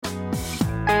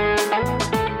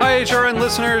HRN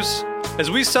listeners.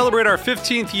 As we celebrate our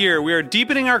 15th year, we are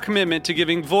deepening our commitment to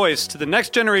giving voice to the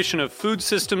next generation of food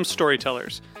systems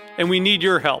storytellers, and we need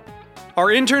your help. Our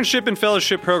internship and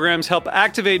fellowship programs help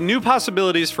activate new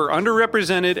possibilities for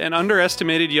underrepresented and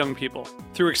underestimated young people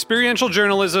through experiential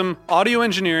journalism, audio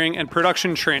engineering, and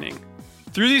production training.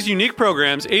 Through these unique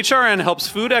programs, HRN helps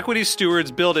food equity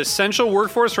stewards build essential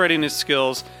workforce readiness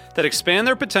skills that expand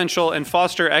their potential and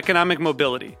foster economic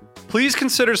mobility. Please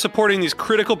consider supporting these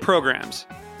critical programs.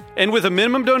 And with a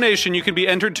minimum donation, you can be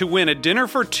entered to win a dinner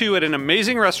for two at an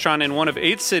amazing restaurant in one of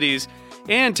 8 cities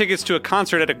and tickets to a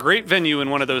concert at a great venue in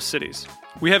one of those cities.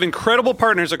 We have incredible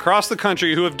partners across the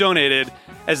country who have donated,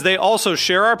 as they also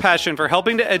share our passion for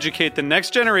helping to educate the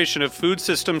next generation of food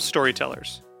systems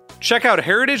storytellers. Check out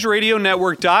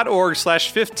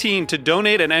heritageradionetwork.org/15 to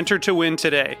donate and enter to win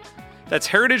today. That's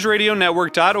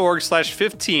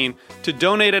heritageradionetwork.org/15 to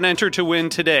donate and enter to win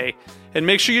today. And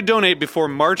make sure you donate before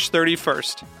March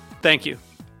 31st. Thank you.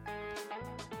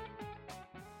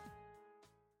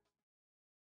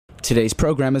 Today's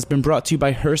program has been brought to you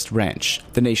by Hearst Ranch,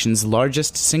 the nation's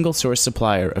largest single-source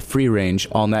supplier of free-range,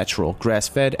 all-natural,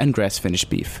 grass-fed, and grass-finished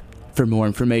beef. For more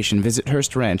information, visit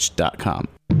HearstRanch.com.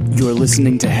 You're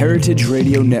listening to Heritage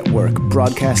Radio Network,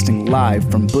 broadcasting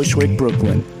live from Bushwick,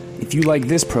 Brooklyn. If you like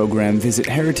this program, visit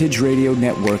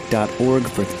heritageradionetwork.org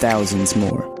for thousands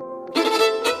more.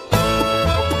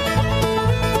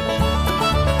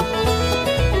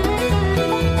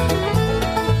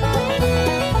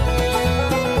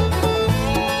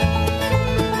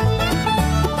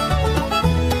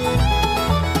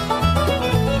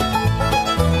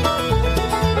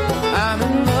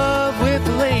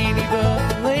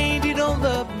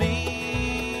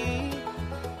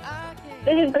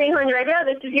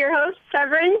 This is your host,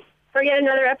 Severin, for yet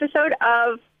another episode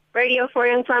of Radio for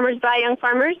Young Farmers by Young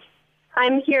Farmers.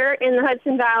 I'm here in the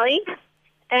Hudson Valley,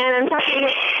 and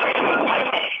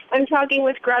I'm talking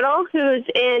with Gretel, who's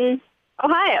in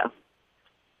Ohio.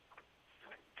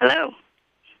 Hello.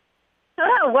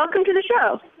 Hello, welcome to the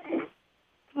show.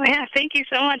 Well, yeah, thank you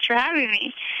so much for having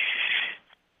me.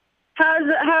 How's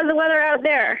the weather out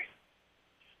there?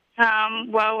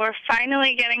 Well, we're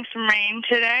finally getting some rain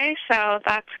today, so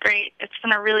that's great. It's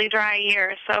been a really dry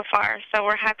year so far, so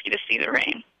we're happy to see the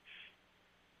rain.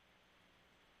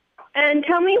 And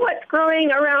tell me what's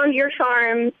growing around your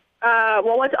farm,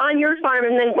 what's on your farm,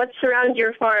 and then what surrounds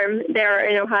your farm there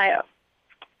in Ohio.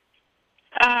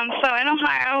 So in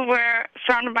Ohio, we're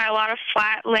surrounded by a lot of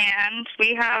flat land.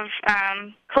 We have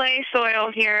clay soil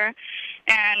here.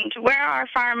 And where our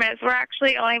farm is, we're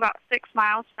actually only about 6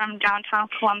 miles from downtown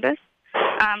Columbus,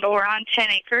 but we're on 10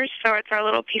 acres, so it's our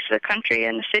little piece of the country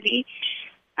in the city.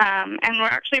 And we're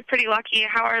actually pretty lucky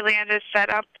how our land is set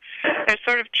up. There's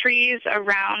sort of trees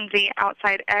around the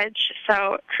outside edge,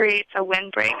 so it creates a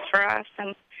windbreak for us.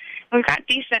 And we've got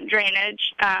decent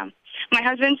drainage. My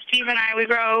husband, Steve, and I, we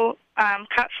grow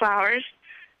cut flowers.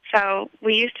 So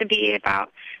we used to be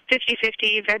about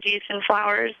 50-50 veggies and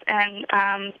flowers, and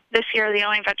this year the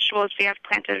only vegetables we have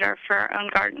planted are for our own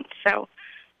garden. So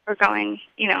we're going,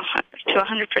 to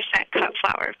 100% cut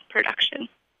flower production.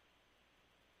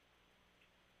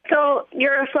 So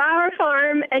you're a flower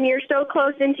farm, and you're so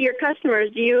close into your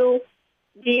customers. Did you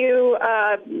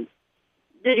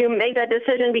make that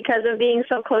decision because of being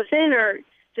so close in, or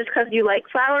just because you like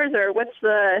flowers, or what's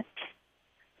the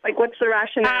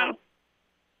rationale?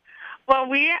 Well,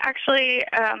 we actually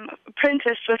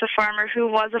apprenticed with a farmer who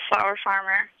was a flower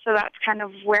farmer, so that's kind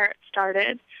of where it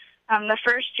started. The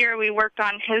first year we worked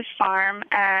on his farm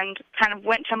and kind of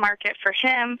went to market for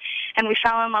him, and we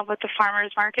fell in love with the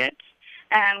farmers markets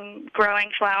and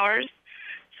growing flowers.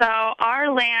 So our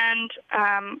land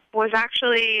was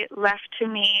actually left to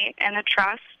me in a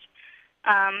trust.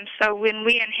 So when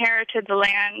we inherited the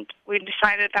land, we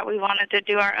decided that we wanted to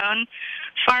do our own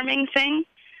farming thing.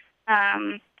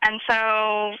 And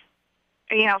so,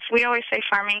 we always say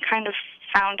farming kind of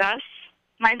found us.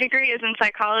 My degree is in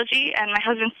psychology, and my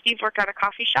husband Steve worked at a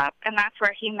coffee shop, and that's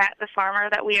where he met the farmer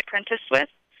that we apprenticed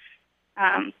with.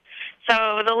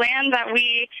 So the land that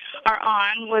we are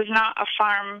on was not a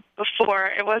farm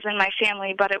before. It was in my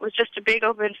family, but it was just a big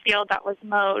open field that was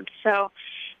mowed. So,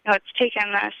 it's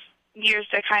taken us years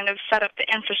to kind of set up the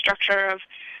infrastructure of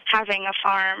having a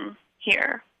farm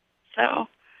here. So.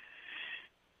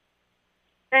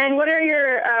 And what are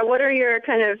your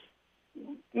kind of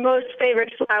most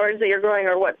favorite flowers that you're growing,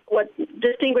 or what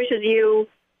distinguishes you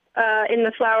in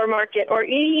the flower market, or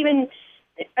even?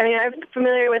 I'm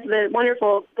familiar with the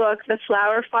wonderful book, The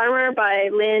Flower Farmer by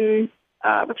Lynn,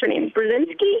 what's her name,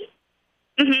 Brzezinski?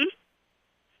 Mm-hmm.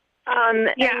 And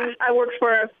I worked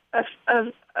for a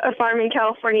farm in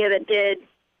California that did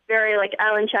very like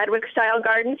Alan Chadwick style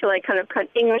garden, so like kind of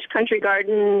English country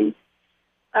garden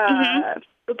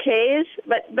bouquets.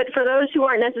 But for those who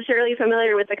aren't necessarily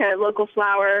familiar with the kind of local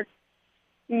flower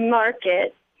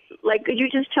market, like, could you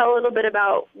just tell a little bit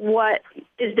about what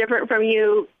is different from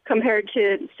you compared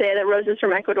to, say, the roses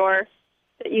from Ecuador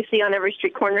that you see on every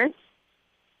street corner?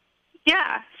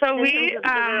 Yeah, so we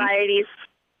varieties.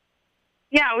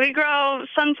 Yeah, we grow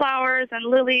sunflowers and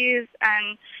lilies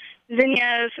and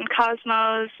zinnias and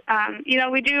cosmos.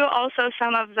 We do also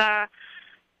some of the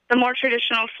more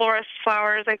traditional florist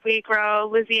flowers, like we grow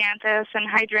lisianthus and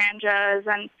hydrangeas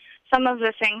and some of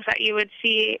the things that you would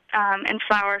see in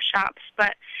flower shops.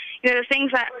 But the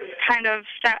things that kind of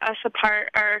set us apart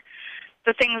are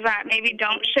the things that maybe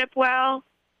don't ship well,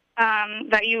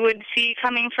 that you would see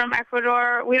coming from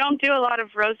Ecuador. We don't do a lot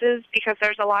of roses because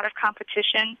there's a lot of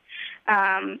competition,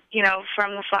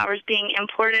 from the flowers being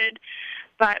imported.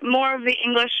 But more of the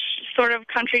English sort of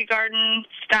country garden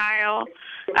style.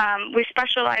 We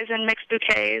specialize in mixed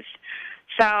bouquets.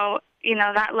 So,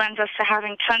 that lends us to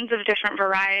having tons of different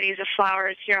varieties of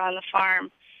flowers here on the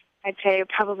farm. I'd say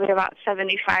probably about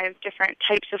 75 different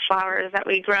types of flowers that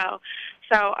we grow.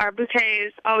 So our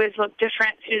bouquets always look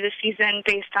different through the season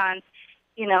based on,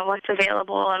 what's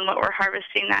available and what we're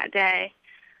harvesting that day.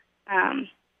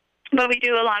 But we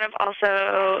do a lot of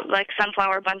also like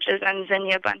sunflower bunches and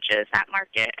zinnia bunches at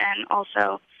market, and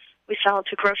also we sell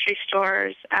to grocery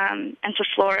stores and to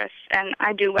florists, and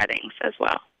I do weddings as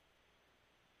well.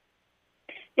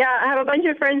 Yeah, I have a bunch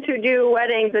of friends who do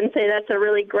weddings and say that's a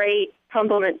really great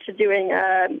complement to doing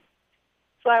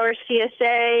flower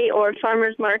CSA or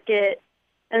farmer's market.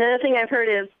 Another thing I've heard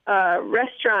is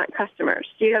restaurant customers.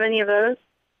 Do you have any of those?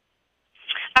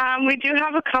 We do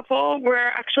have a couple. We're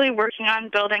actually working on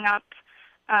building up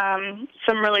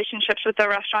some relationships with the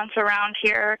restaurants around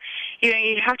here.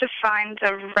 You have to find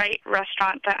the right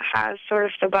restaurant that has sort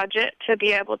of the budget to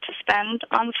be able to spend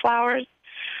on flowers.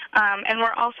 And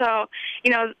we're also,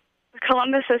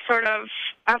 Columbus is sort of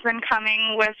up and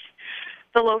coming with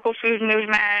the local food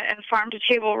movement and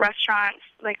farm-to-table restaurants.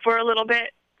 Like, we're a little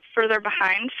bit further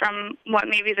behind from what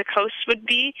maybe the coast would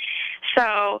be.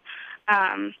 So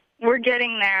we're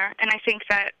getting there, and I think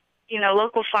that,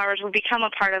 local flowers will become a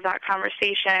part of that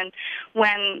conversation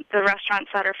when the restaurants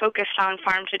that are focused on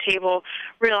farm-to-table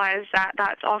realize that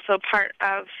that's also part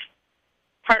of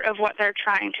what they're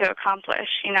trying to accomplish,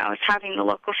 is having the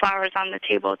local flowers on the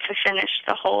table to finish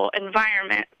the whole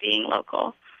environment being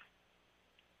local.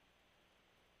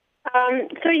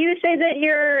 So you say that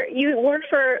you work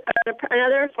for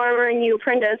another farmer and you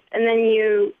apprentice, and then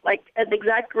you, like, at the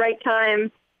exact right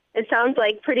time, it sounds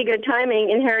like pretty good timing,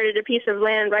 inherited a piece of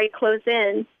land right close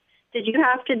in. Did you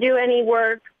have to do any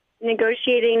work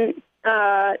negotiating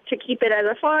to keep it as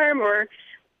a farm, or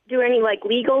do any, like,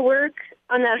 legal work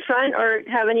on that front, or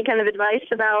have any kind of advice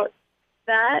about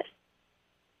that?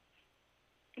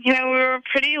 We were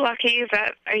pretty lucky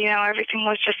that, everything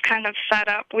was just kind of set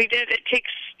up. It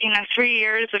takes, 3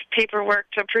 years of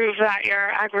paperwork to prove that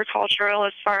you're agricultural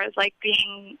as far as, like,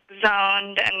 being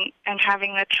zoned and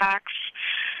having the tax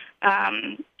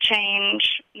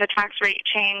the tax rate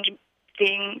change,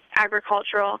 being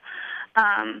agricultural.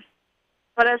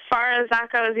 But as far as that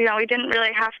goes, we didn't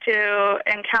really have to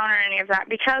encounter any of that.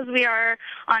 Because we are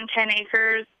on 10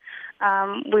 acres,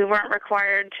 we weren't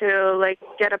required to, like,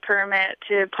 get a permit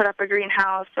to put up a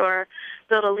greenhouse or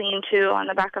build a lean-to on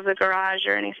the back of the garage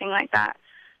or anything like that.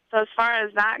 So as far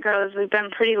as that goes, we've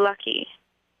been pretty lucky.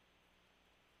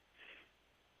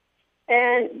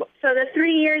 And so the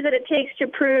 3 years that it takes to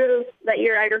prove that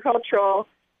you're agricultural,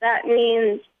 that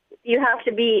means you have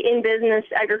to be in business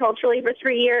agriculturally for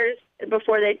 3 years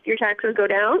before your taxes go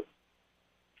down?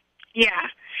 Yeah.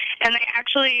 And they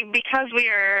actually, because we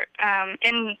are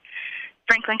in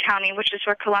Franklin County, which is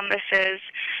where Columbus is,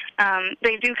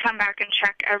 they do come back and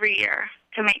check every year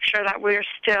to make sure that we're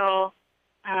still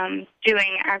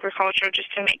doing agriculture,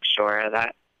 just to make sure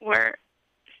that we're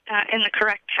in the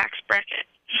correct tax bracket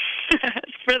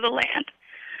for the land.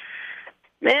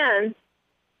 Man,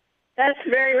 that's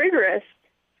very rigorous.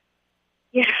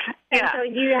 Yeah. And so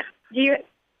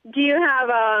do you have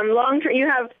long-term? You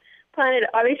have planted,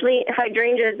 obviously,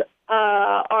 hydrangeas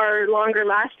are longer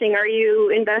lasting. Are you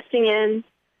investing in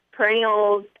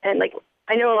perennials? And, like,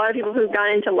 I know a lot of people who've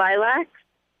gone into lilacs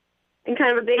in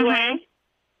kind of a big way.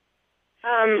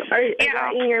 Is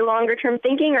that in your longer-term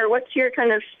thinking, or what's your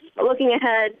kind of looking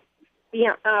ahead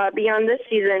beyond this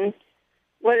season?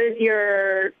 What is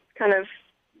your kind of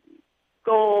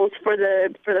goals for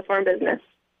the farm business?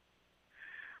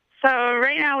 So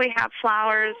right now we have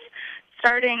flowers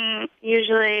starting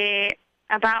usually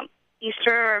about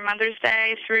Easter or Mother's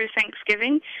Day through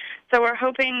Thanksgiving. So we're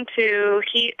hoping to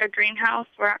heat a greenhouse.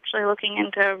 We're actually looking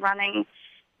into running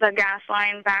the gas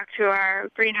line back to our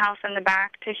greenhouse in the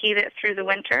back to heat it through the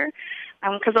winter,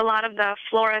 because a lot of the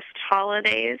florist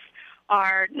holidays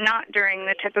are not during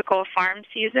the typical farm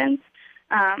season.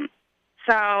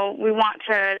 So we want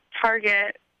to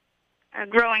target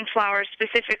growing flowers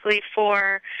specifically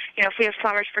for, if we have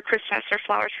flowers for Christmas or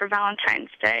flowers for Valentine's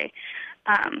Day.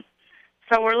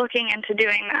 So we're looking into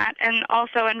doing that, and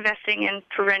also investing in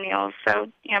perennials. So,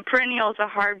 perennials are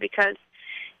hard because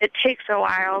it takes a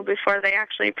while before they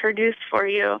actually produce for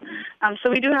you. So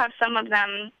we do have some of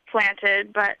them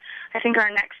planted, but I think our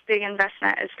next big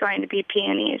investment is going to be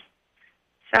peonies.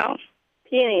 So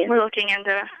Peonies. we're looking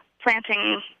into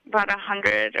planting about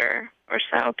 100 or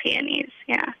so peonies,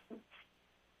 yeah.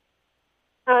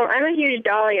 Oh, I'm a huge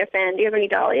dahlia fan. Do you have any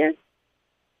dahlias?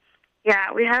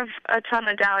 Yeah, we have a ton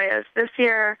of dahlias. This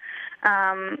year,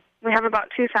 we have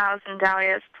about 2,000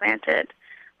 dahlias planted,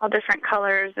 all different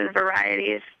colors and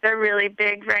varieties. They're really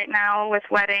big right now with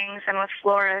weddings and with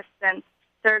florists, and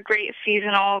they're a great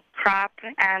seasonal crop,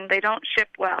 and they don't ship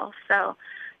well, so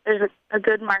there's a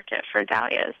good market for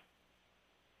dahlias.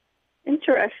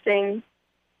 Interesting.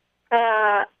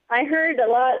 I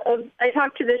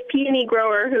talked to this peony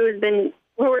grower who's been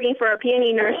working for a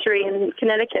peony nursery in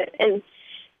Connecticut, and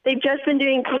they've just been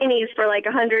doing peonies for like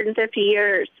 150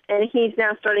 years, and he's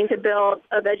now starting to build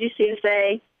a veggie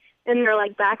CSA in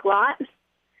their back lot.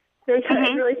 So it's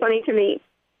really funny to me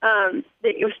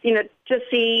that just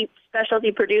see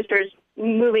specialty producers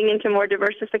moving into more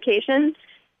diversification,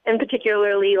 and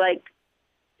particularly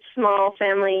small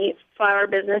family flower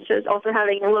businesses also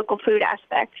having a local food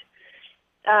aspect.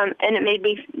 And it made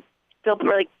me feel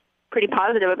really pretty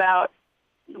positive about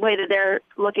the way that they're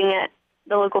looking at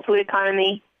the local food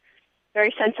economy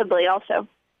very sensibly also.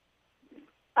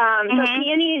 So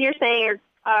peonies, you're saying,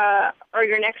 are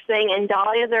your next thing, and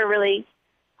dahlias are really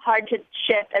hard to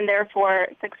ship and therefore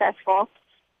successful.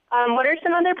 What are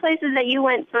some other places that you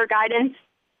went for guidance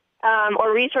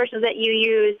or resources that you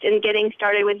used in getting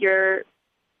started with your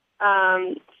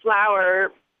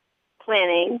flower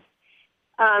planning?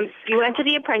 You went to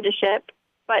the apprenticeship,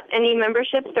 but any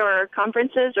memberships or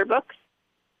conferences or books?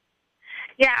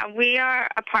 Yeah, we are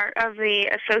a part of the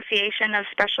Association of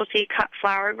Specialty Cut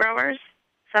Flower Growers,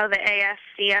 so the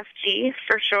ASCFG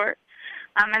for short.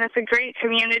 And it's a great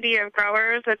community of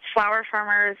growers. It's flower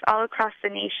farmers all across the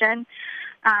nation.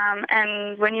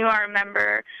 And when you are a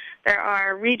member, there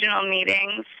are regional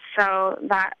meetings, so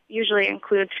that usually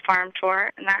includes Farm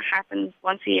Tour, and that happens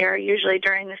once a year, usually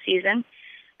during the season.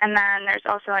 And then there's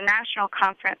also a national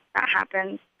conference that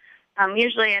happens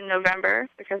usually in November,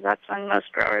 because that's when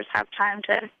most growers have time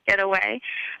to get away.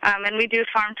 And we do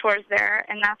farm tours there,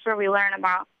 and that's where we learn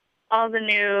about all the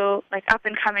new,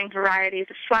 up-and-coming varieties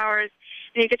of flowers.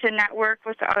 And you get to network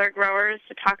with the other growers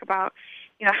to talk about,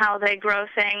 how they grow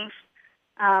things.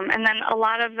 And then a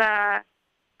lot of the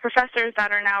professors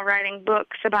that are now writing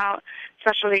books about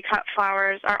specialty cut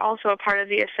flowers are also a part of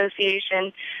the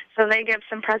association. So they give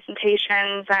some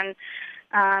presentations,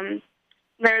 and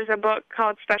there's a book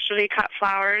called Specialty Cut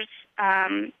Flowers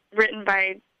written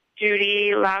by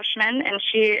Judy Lauschman, and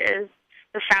she is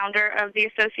the founder of the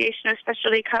Association of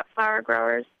Specialty Cut Flower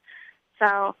Growers.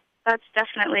 So that's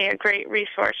definitely a great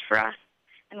resource for us,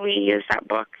 and we use that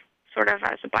book sort of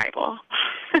as a Bible.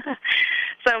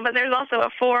 But there's also a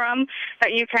forum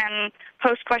that you can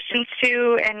post questions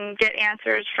to and get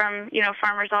answers from,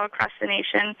 farmers all across the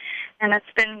nation, and it's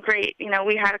been great.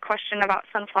 We had a question about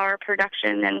sunflower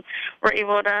production, and we're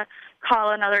able to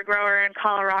call another grower in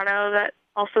Colorado that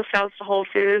also sells to Whole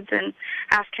Foods and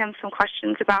ask him some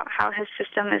questions about how his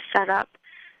system is set up.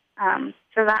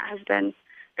 So that has been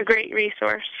a great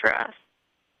resource for us.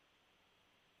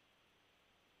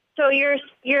 So you're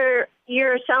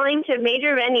selling to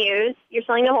major venues. You're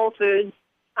selling to Whole Foods.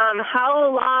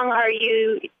 How long are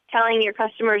you telling your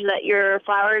customers that your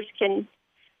flowers can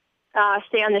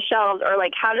stay on the shelves, or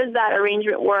how does that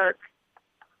arrangement work?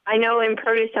 I know in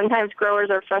produce sometimes growers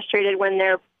are frustrated when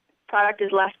their product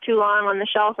is left too long on the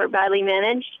shelf or badly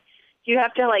managed. Do you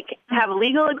have to have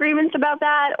legal agreements about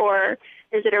that, or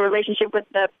is it a relationship with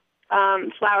the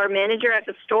flower manager at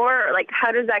the store, or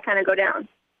how does that kind of go down?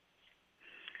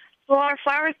 Well, our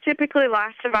flowers typically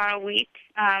last about a week,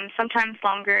 sometimes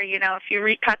longer. If you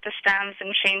recut the stems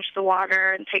and change the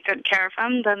water and take good care of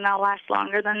them, then they'll last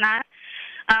longer than that.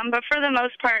 But for the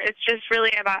most part, it's just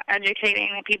really about educating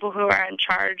the people who are in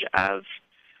charge of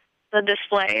the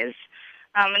displays.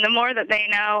 And the more that they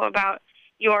know about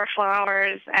your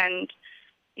flowers and,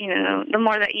 the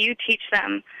more that you teach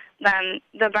them, then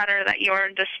the better that your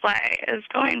display is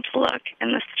going to look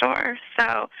in the store.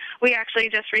 So we actually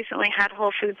just recently had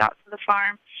Whole Foods out to the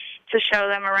farm to show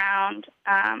them around,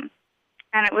 and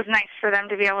it was nice for them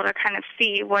to be able to kind of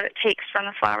see what it takes from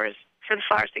the flowers, for the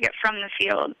flowers to get from the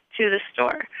field to the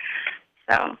store.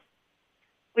 So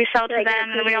we sell to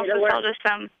them, and we also sell to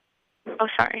some. Oh,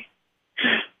 sorry.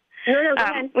 No, go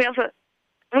ahead.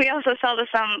 We also sell to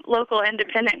some local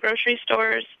independent grocery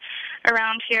stores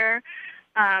around here,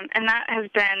 and that has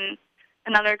been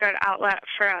another good outlet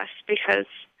for us because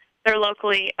they're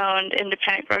locally owned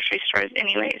independent grocery stores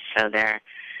anyways, so they're,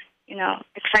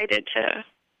 excited to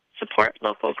support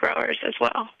local growers as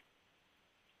well.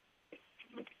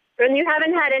 And you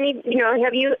haven't had any,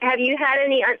 have you had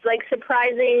any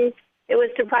it was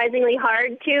surprisingly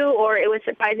hard to, or it was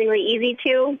surprisingly easy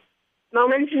to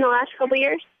moments in the last couple of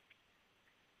years?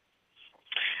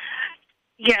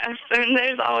 Yes, and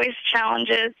there's always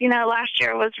challenges. Last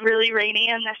year was really rainy,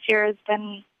 and this year has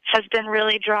been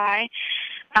really dry.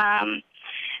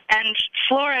 And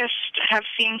florists have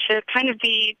seemed to kind of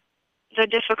be the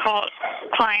difficult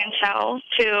clientele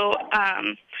to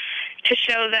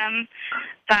show them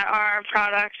that our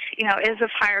product, is of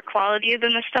higher quality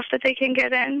than the stuff that they can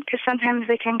get in, because sometimes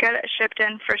they can get it shipped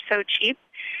in for so cheap.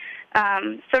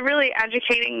 So really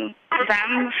educating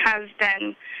them has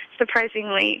been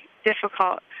surprisingly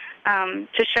difficult,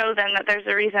 to show them that there's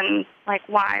a reason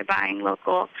why buying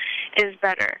local is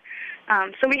better.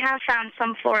 So we have found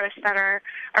some florists that are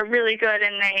really good,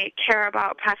 and they care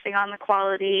about passing on the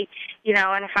quality,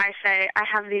 and if I say, I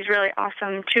have these really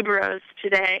awesome tuberose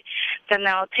today, then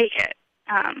they'll take it.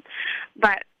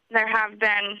 But there have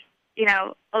been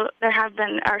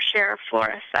our share of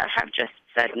florists that have just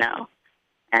said no.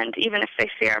 And even if they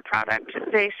see our product,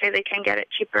 they say they can get it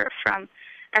cheaper from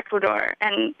Ecuador.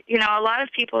 And, a lot of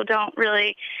people don't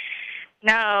really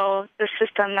know the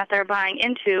system that they're buying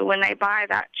into when they buy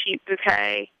that cheap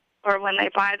bouquet or when they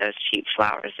buy those cheap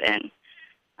flowers in.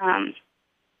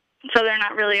 So they're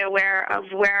not really aware of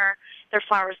where their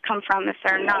flowers come from if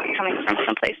they're not coming from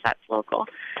someplace that's local.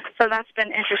 So that's been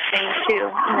interesting, too,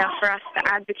 for us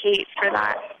to advocate for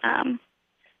that.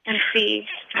 And see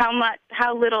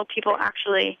how little people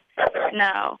actually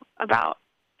know about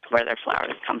where their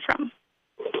flowers come from.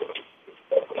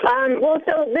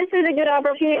 So this is a good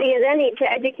opportunity as any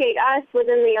to educate us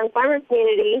within the young farmer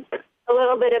community a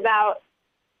little bit about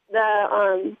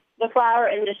the flower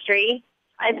industry.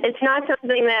 It's not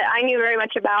something that I knew very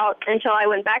much about until I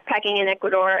went backpacking in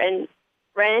Ecuador and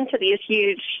ran into these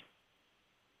huge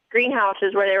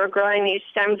greenhouses where they were growing these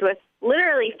stems with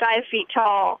literally 5 feet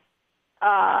tall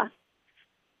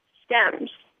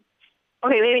stems.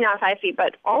 Okay, maybe not 5 feet,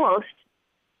 but almost.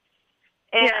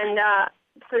 And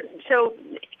so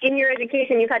in your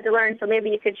education, you've had to learn, so maybe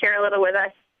you could share a little with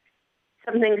us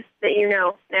some things that you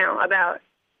know now about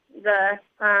the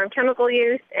chemical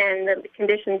use and the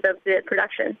conditions of the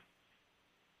production.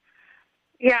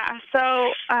 Yeah,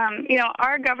 so,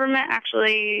 our government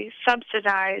actually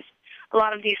subsidized a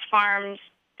lot of these farms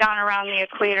down around the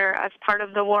equator as part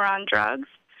of the war on drugs.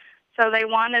 So they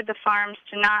wanted the farms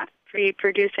to not be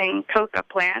producing coca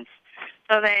plants.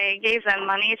 So they gave them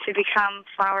money to become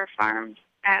flower farms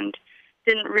and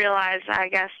didn't realize, I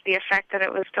guess, the effect that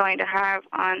it was going to have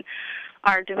on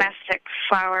our domestic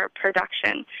flower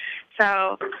production.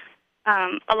 So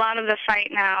a lot of the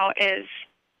fight now is,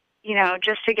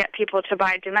 just to get people to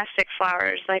buy domestic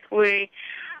flowers. We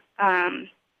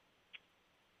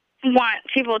want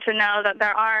people to know that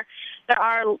there are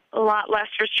a lot less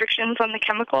restrictions on the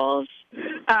chemicals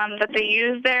that they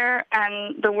use there,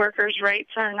 and the workers'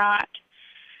 rights are not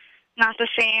the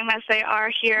same as they are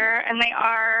here, and they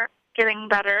are getting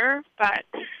better. But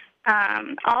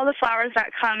all the flowers that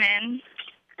come in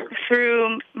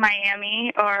through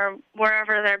Miami or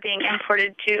wherever they're being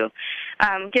imported to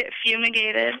get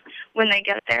fumigated when they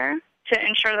get there to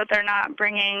ensure that they're not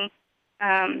bringing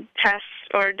pests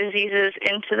or diseases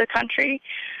into the country.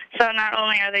 So not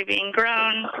only are they being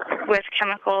grown with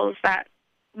chemicals that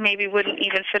maybe wouldn't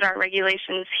even fit our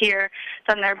regulations here,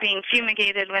 then they're being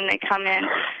fumigated when they come in.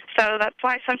 So that's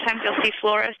why sometimes you'll see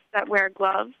florists that wear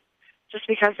gloves, just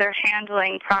because they're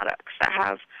handling products that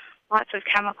have lots of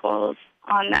chemicals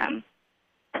on them.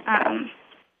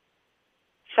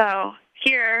 So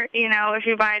here, if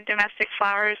you buy domestic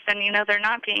flowers, then they're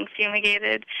not being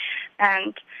fumigated,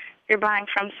 and you're buying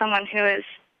from someone who is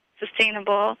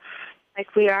sustainable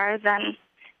like we are, then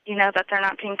that they're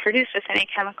not being produced with any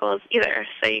chemicals either.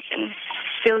 So you can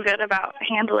feel good about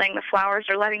handling the flowers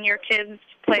or letting your kids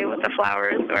play with the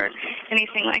flowers or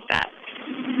anything like that.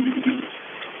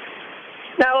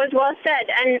 That was well said.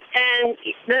 And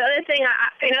the other thing, I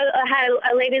had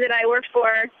a lady that I worked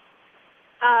for.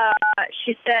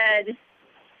 She said,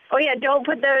 "Oh yeah, don't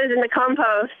put those in the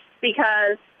compost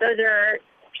because those are,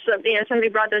 somebody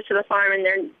brought those to the farm and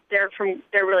they're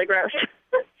really gross."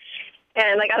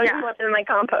 And like I don't put them in my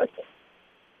compost.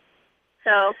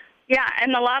 So yeah,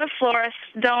 and a lot of florists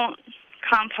don't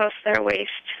compost their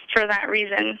waste for that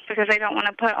reason because they don't want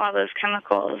to put all those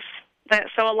chemicals.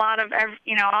 So a lot of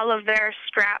all of their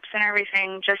scraps and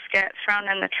everything just get thrown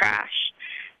in the trash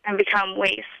and become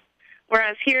waste.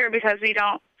 Whereas here, because we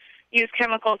don't use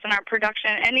chemicals in our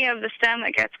production, any of the stem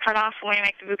that gets cut off when we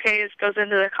make the bouquets goes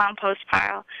into the compost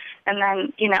pile and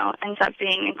then, ends up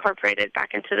being incorporated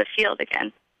back into the field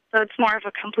again. So it's more of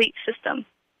a complete system.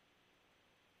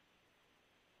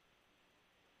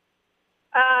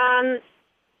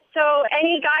 So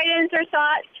any guidance or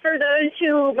thoughts for those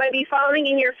who might be following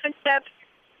in your footsteps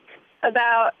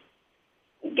about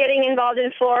getting involved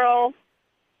in floral?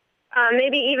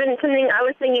 Maybe even something I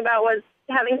was thinking about was,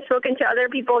 having spoken to other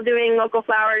people doing local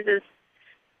flowers, is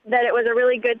that it was a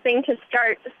really good thing to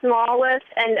start small with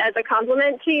and as a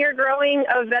complement to your growing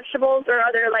of vegetables or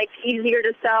other easier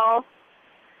to sell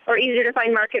or easier to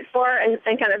find market for, and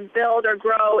kind of build or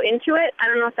grow into it. I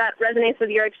don't know if that resonates with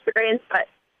your experience, but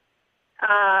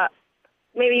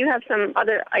maybe you have some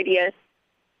other ideas.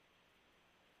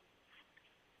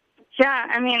 Yeah,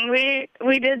 I mean, we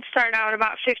did start out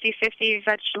about 50-50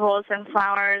 vegetables and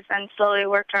flowers and slowly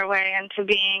worked our way into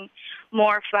being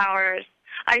more flowers.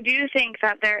 I do think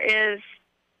that there is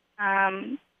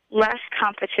less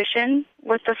competition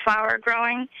with the flower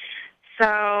growing,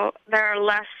 so there are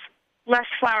less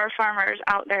flower farmers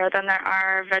out there than there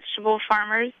are vegetable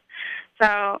farmers.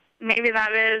 So maybe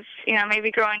that is, maybe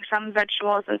growing some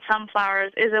vegetables and some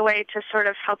flowers is a way to sort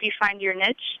of help you find your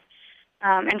niche.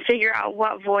 And figure out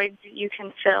what voids you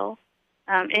can fill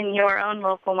in your own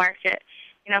local market.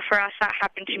 For us, that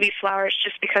happened to be flowers,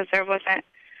 just because there weren't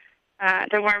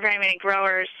very many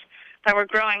growers that were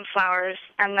growing flowers.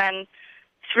 And then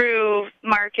through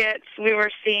markets, we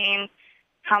were seeing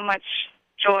how much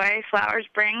joy flowers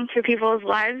bring to people's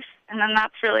lives, and then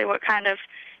that's really what kind of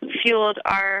fueled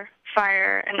our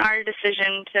fire and our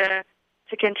decision to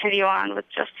continue on with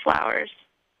just flowers.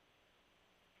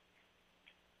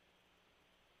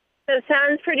 That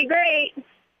sounds pretty great.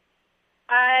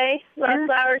 I love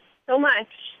flowers so much.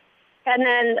 And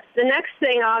then the next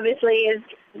thing, obviously, is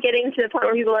getting to the point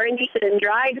where people are interested in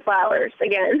dried flowers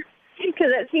again,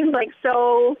 because it seems like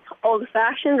so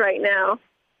old-fashioned right now.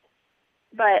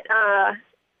 But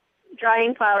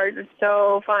drying flowers is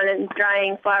so fun, and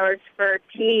drying flowers for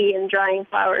tea and drying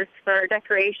flowers for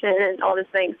decoration and all these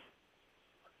things.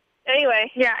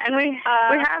 Anyway. Yeah, and we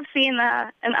have seen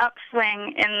an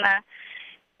upswing in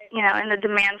the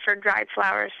demand for dried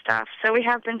flower stuff. So we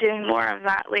have been doing more of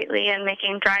that lately and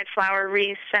making dried flower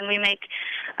wreaths, and we make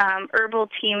herbal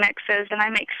tea mixes, and I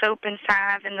make soap and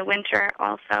salve in the winter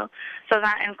also. So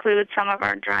that includes some of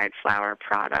our dried flower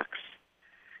products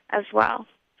as well.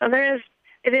 So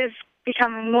it is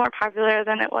becoming more popular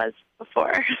than it was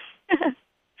before.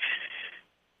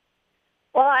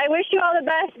 Well, I wish you all the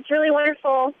best. It's really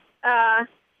wonderful.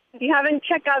 If you haven't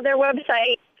checked out their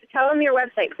website, tell them your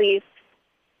website, please.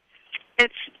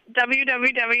 It's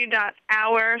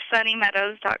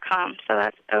www.OurSunnyMeadows.com. So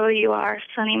that's OUR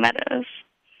Sunny Meadows.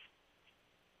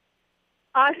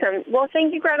 Awesome. Well,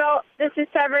 thank you, Gretel. This is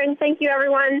Severin. Thank you,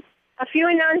 everyone. A few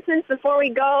announcements before we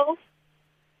go.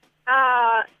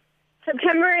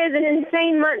 September is an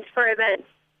insane month for events.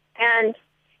 And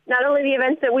not only the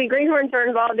events that we Greenhorns are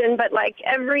involved in, but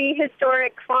every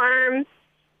historic farm,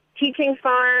 teaching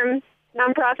farm,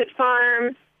 nonprofit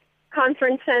farm,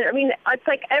 conference center. I mean, it's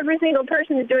like every single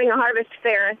person is doing a harvest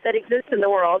fair that exists in the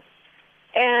world.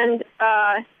 And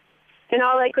in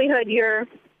all likelihood, you're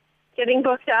getting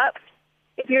booked up.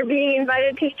 If you're being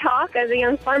invited to talk as a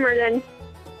young farmer, then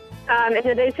and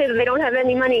they say that they don't have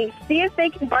any money, see if they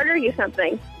can barter you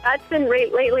something. That's been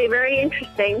lately very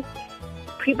interesting.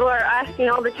 People are asking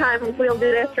all the time if we'll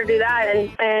do this or do that,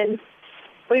 and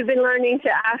we've been learning to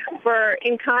ask for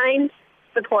in-kind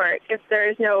support if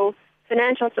there's no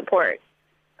financial support,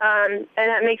 and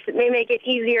that may make it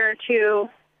easier to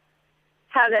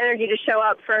have the energy to show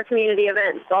up for community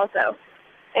events also,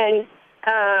 and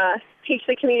teach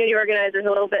the community organizers a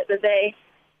little bit that they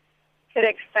could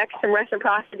expect some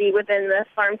reciprocity within the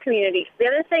farm community. The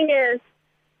other thing is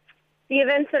the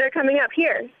events that are coming up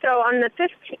here. So on the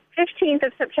 15th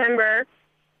of September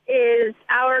is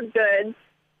Our Goods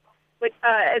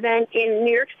event in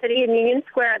New York City in Union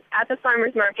Square at the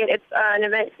Farmers Market. It's an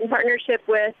event in partnership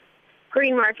with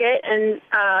Green Market, and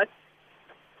a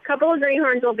couple of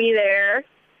Greenhorns will be there.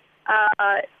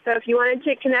 So if you wanted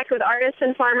to connect with artists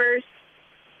and farmers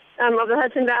of the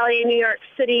Hudson Valley, New York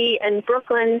City, and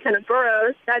Brooklyn kind of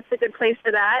boroughs, that's a good place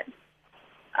for that.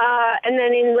 And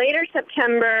then in later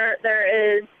September,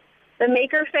 there is the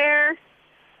Maker Fair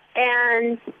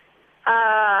and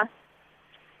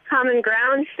Common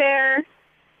Ground Fair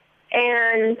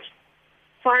and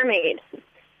Farm Aid.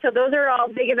 So those are all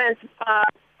big events.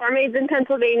 Farm Aid's in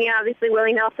Pennsylvania. Obviously,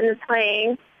 Willie Nelson is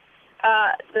playing.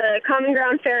 The Common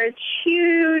Ground Fair is a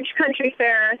huge country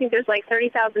fair. I think there's like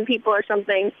 30,000 people or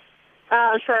something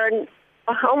for an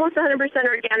almost 100%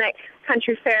 organic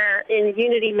country fair in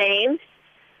Unity, Maine.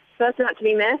 So that's not to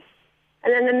be missed.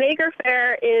 And then the Maker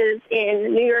Fair is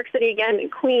in New York City again, in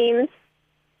Queens.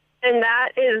 And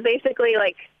that is basically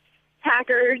like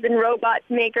hackers and robot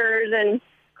makers and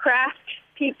craft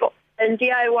people and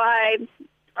DIY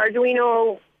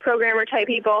Arduino programmer type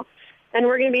people. And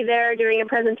we're going to be there doing a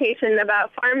presentation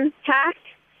about farm hack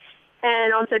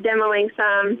and also demoing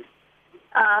some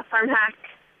farm hack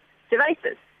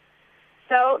devices.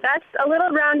 So that's a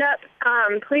little roundup.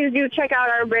 Please do check out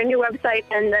our brand new website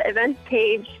and the events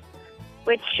page,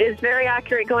 which is very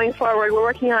accurate going forward. We're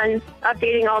working on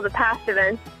updating all the past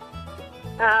events.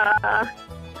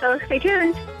 So stay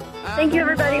tuned. Thank you,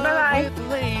 everybody. Bye-bye.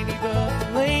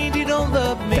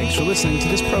 Thanks for listening to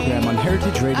this program on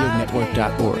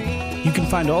heritageradionetwork.org. You can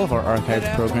find all of our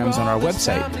archived programs on our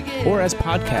website or as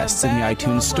podcasts in the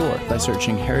iTunes Store by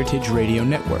searching Heritage Radio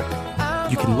Network.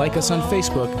 You can like us on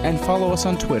Facebook and follow us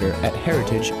on Twitter at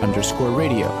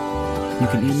heritage_radio. You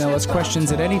can email us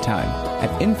questions at any time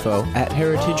at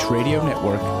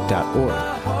info@heritageradionetwork.org.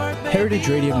 Heritage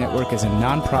Radio Network is a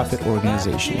non-profit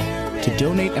organization. To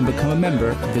donate and become a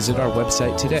member, visit our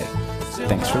website today.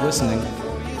 Thanks for listening.